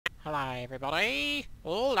Hello everybody,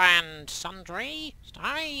 all and sundry.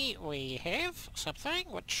 Today we have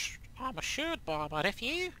something which I'm assured by my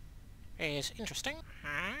nephew is interesting.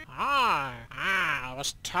 I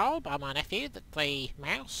was told by my nephew that the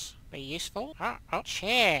mouse be useful.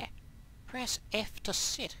 Chair. Press F to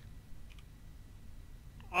sit.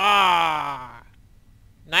 Now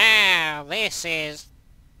this is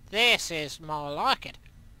more like it.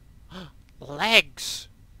 Legs.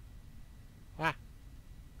 Wow.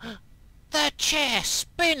 The chair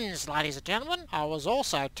spins, ladies and gentlemen. I was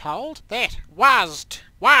also told that was.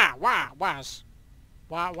 There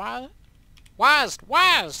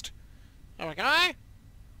we go.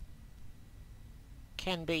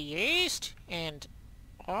 Can be used and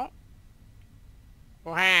wow.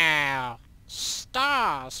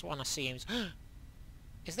 Stars, one assumes.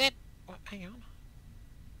 Is that hang on.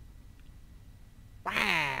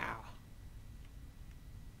 Wow.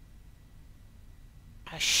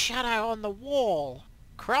 A shadow on the wall.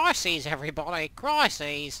 Crises, everybody,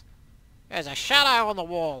 crises. There's a shadow on the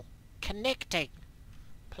wall. Connecting.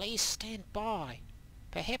 Please stand by.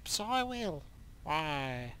 Perhaps I will.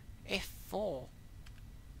 Wow. F4.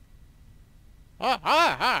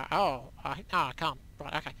 I can't.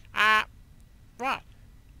 Right, okay. Right.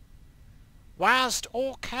 Whilst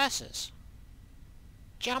all curses.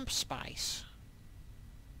 Jump space.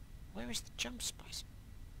 Where is the jump space?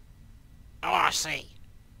 Oh, I see.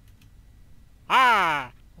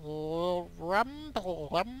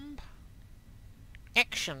 Rumble.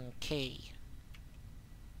 Action key.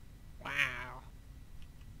 Wow.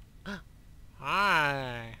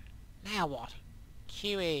 Now what?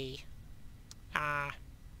 QE. Well,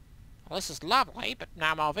 this is lovely, but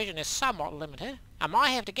now my vision is somewhat limited. I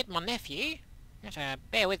might have to get my nephew. You have to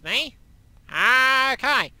bear with me.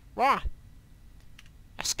 Okay, right.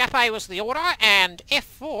 Escape was the order, and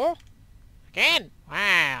F4 again.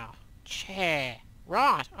 Wow. Chair.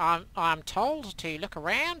 Right, I'm told to look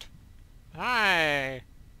around. Oh.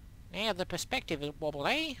 Now the perspective is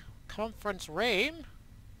wobbly. Conference room.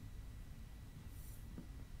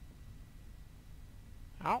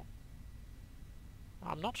 Oh.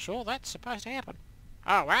 I'm not sure that's supposed to happen.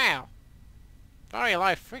 Oh, wow. Very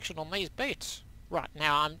low friction on these boots. Right,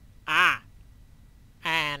 now I'm...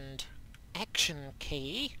 And... Action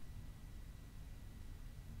key.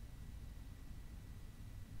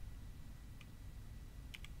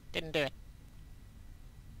 Didn't do it.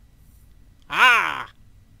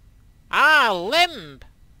 Limb!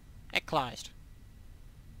 It closed.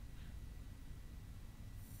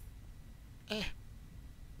 There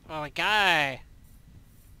we go.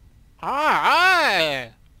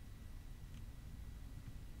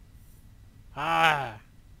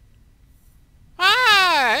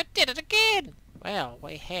 It did it again! Well,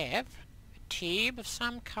 we have a tube of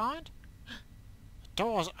some kind. The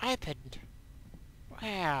door's opened.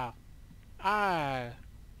 Wow.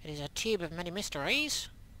 It is a tube of many mysteries.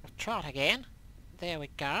 I'll try it again. There we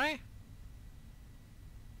go.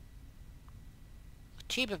 The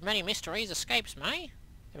tube of many mysteries escapes me.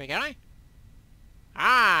 There we go.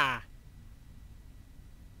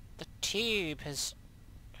 The tube has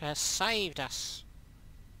saved us.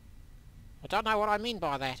 I don't know what I mean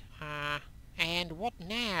by that. And what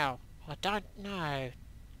now? I don't know.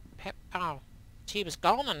 The tube is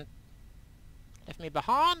gone and left me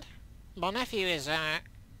behind. My nephew is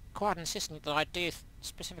quite insistent that I do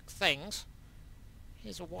specific things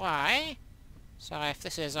his way. So if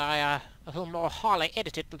this is a little more highly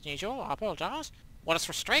edited than usual, I apologise. Well, it's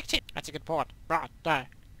restricted. That's a good point. Right, no.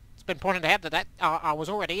 It's been pointed out that I was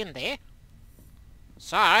already in there.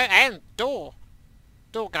 So, and door.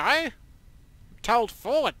 Door go. Told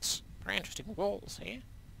forwards. Very interesting walls here.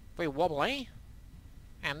 Very wobbly.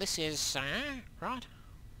 And this is, right.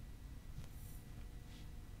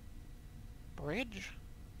 Bridge.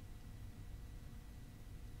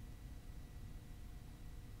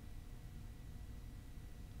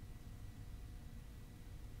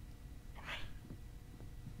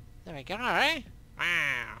 There we go.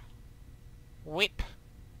 Wow. Whip.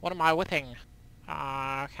 What am I whipping?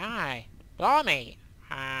 Okay. Blimey.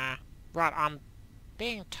 Right, I'm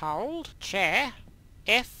being told. Chair.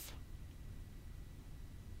 F.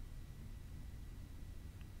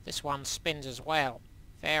 This one spins as well.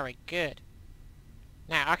 Very good.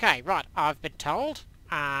 Now, okay, right, I've been told.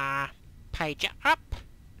 Page up.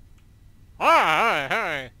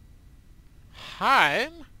 Home.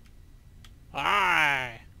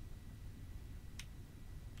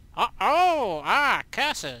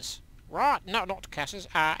 Cursors. Right, no, not cursors.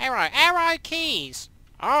 Arrow keys.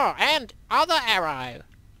 And other arrow.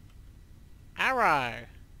 Arrow.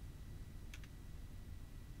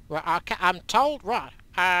 Well, I'm told, right,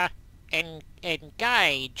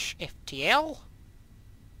 Engage, FTL.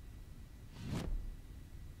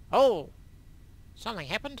 Oh! Something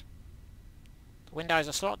happened. The windows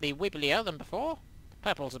are slightly wibblier than before. The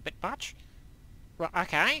purple's a bit much. Right,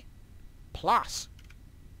 okay. Plus.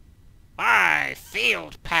 Oh,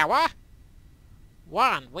 field power!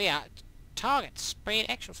 1, we are... Target speed,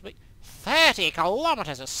 actual speed... 30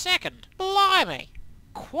 kilometres a second! Blimey!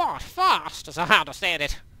 Quite fast, as I understand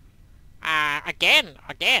it. Again.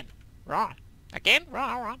 Right. Again?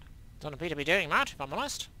 Right, alright. Don't appear to be doing much, if I'm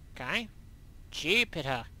honest. Okay.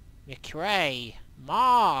 Jupiter. Mercury.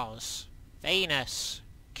 Mars. Venus.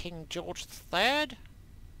 King George III? Can't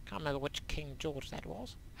remember which King George that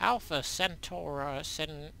was. Alpha Centauri.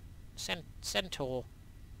 Centauri.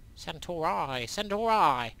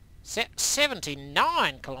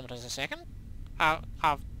 79 kilometres a second?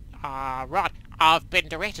 Right. I've been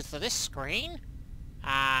directed to this screen.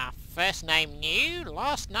 First name new,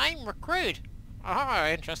 last name recruit. Oh,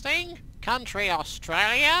 interesting. Country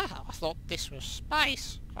Australia. I thought this was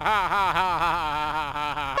space. Ha ha ha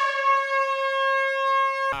ha ha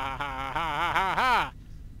ha ha ha ha.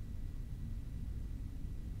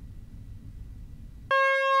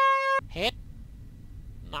 Head?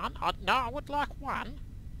 None? No, I would like one.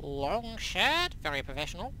 Long shirt? Very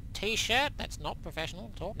professional. T-shirt? That's not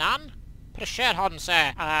professional at all. None? Put a shirt on,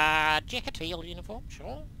 sir. Jacket, field uniform?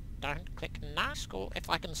 Sure. Don't click no. School. If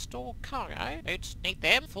I can store cargo. Boots, need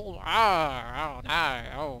them. Full. Oh no.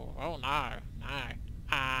 Oh no.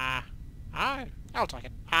 Oh, I'll take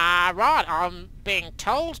it. Right. I'm being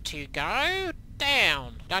told to go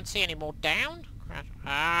down. Don't see any more down. Look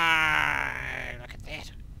at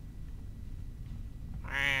that.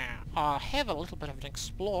 I'll have a little bit of an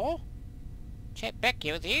explore. Chat back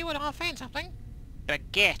here with you when I find something.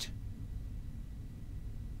 Baguette.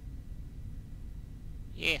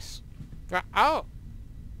 Yes. Right. Oh.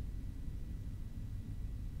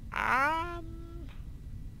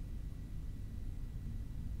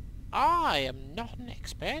 I am not an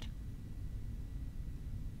expert.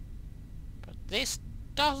 But this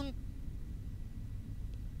doesn't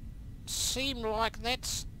seem like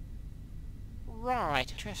that's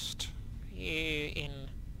right. Just you in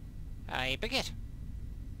a baguette.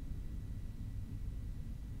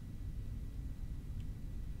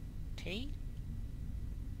 Tea?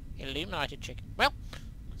 Illuminated chicken. Well,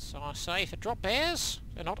 so I say for drop bears,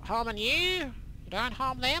 they're not harming you, you don't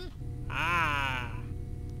harm them.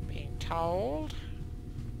 Being told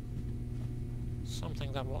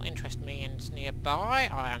something that will interest me is nearby.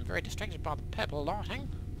 I am very distracted by the purple lighting.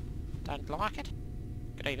 Don't like it.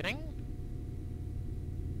 Good evening.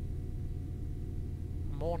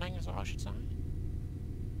 Morning, as I should say.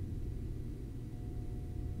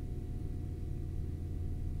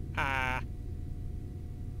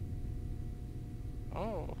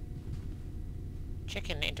 Oh.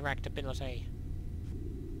 Chicken interactability.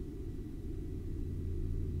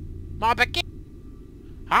 My baguette!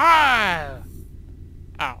 Oh!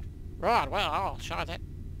 Oh. Right, well, I'll show that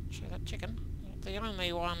chicken. Not the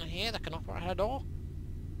only one here that can operate a door.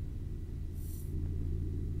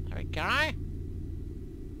 There we go.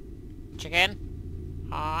 Chicken.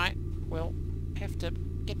 I will have to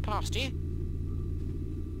get past you.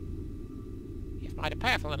 You've made a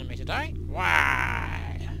powerful enemy today. Why?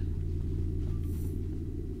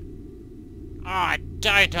 I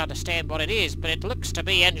don't understand what it is, but it looks to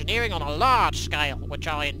be engineering on a large scale, which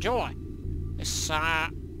I enjoy. This,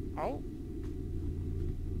 oh.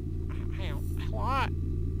 Hang on.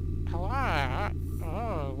 Hello?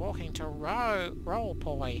 Oh, walking to roll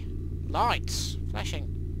poi. Lights flashing.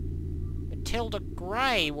 Matilda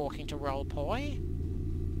Gray walking to roll poi.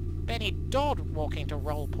 Benny Dodd walking to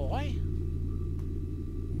roll poi.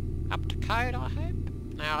 Up to code, I hope.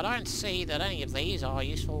 Now, I don't see that any of these are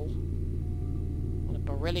useful on the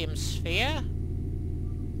beryllium sphere.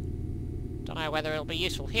 Don't know whether it'll be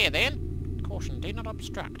useful here then. Caution, do not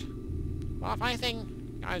obstruct. Well, if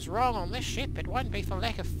anything goes wrong on this ship, it won't be for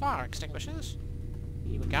lack of fire extinguishers.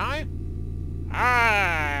 Here we go.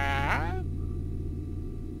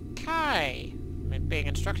 Okay. I'm being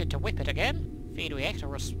instructed to whip it again. Feed reactor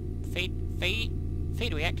feed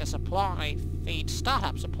reactor supply, feed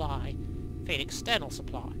startup supply, feed external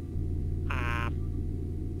supply.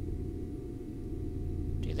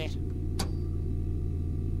 Do that.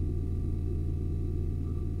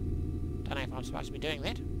 Don't know if I'm supposed to be doing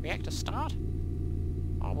that. Reactor start?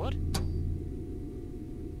 I would.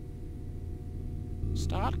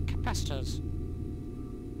 Start capacitors.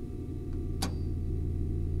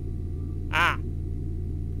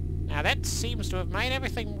 Now that seems to have made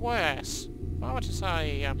everything worse. If I were to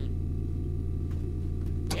say,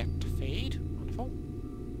 reactor feed, wonderful.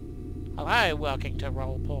 Hello, welcome to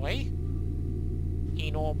Roleplay.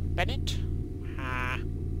 Enor Bennett. I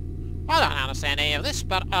don't understand any of this,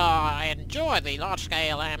 but I enjoy the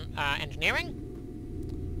large-scale engineering.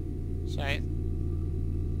 So,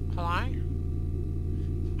 hello.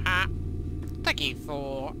 Thank you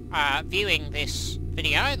for viewing this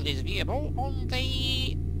video that is viewable on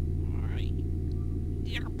the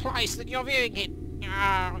place that you're viewing it,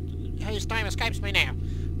 whose name escapes me now.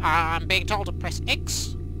 I'm being told to press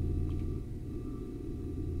X.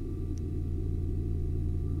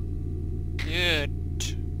 Good.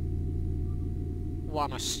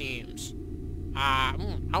 One assumes.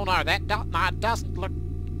 Oh no, that doesn't look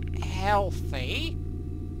healthy.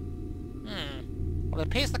 Well, it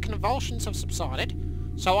appears the convulsions have subsided,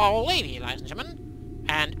 so I'll leave you, ladies and gentlemen.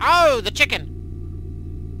 And, oh, the chicken!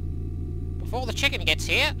 Before the chicken gets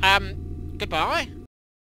here, goodbye.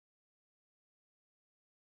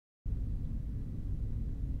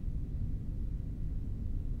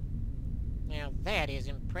 Now that is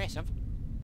impressive.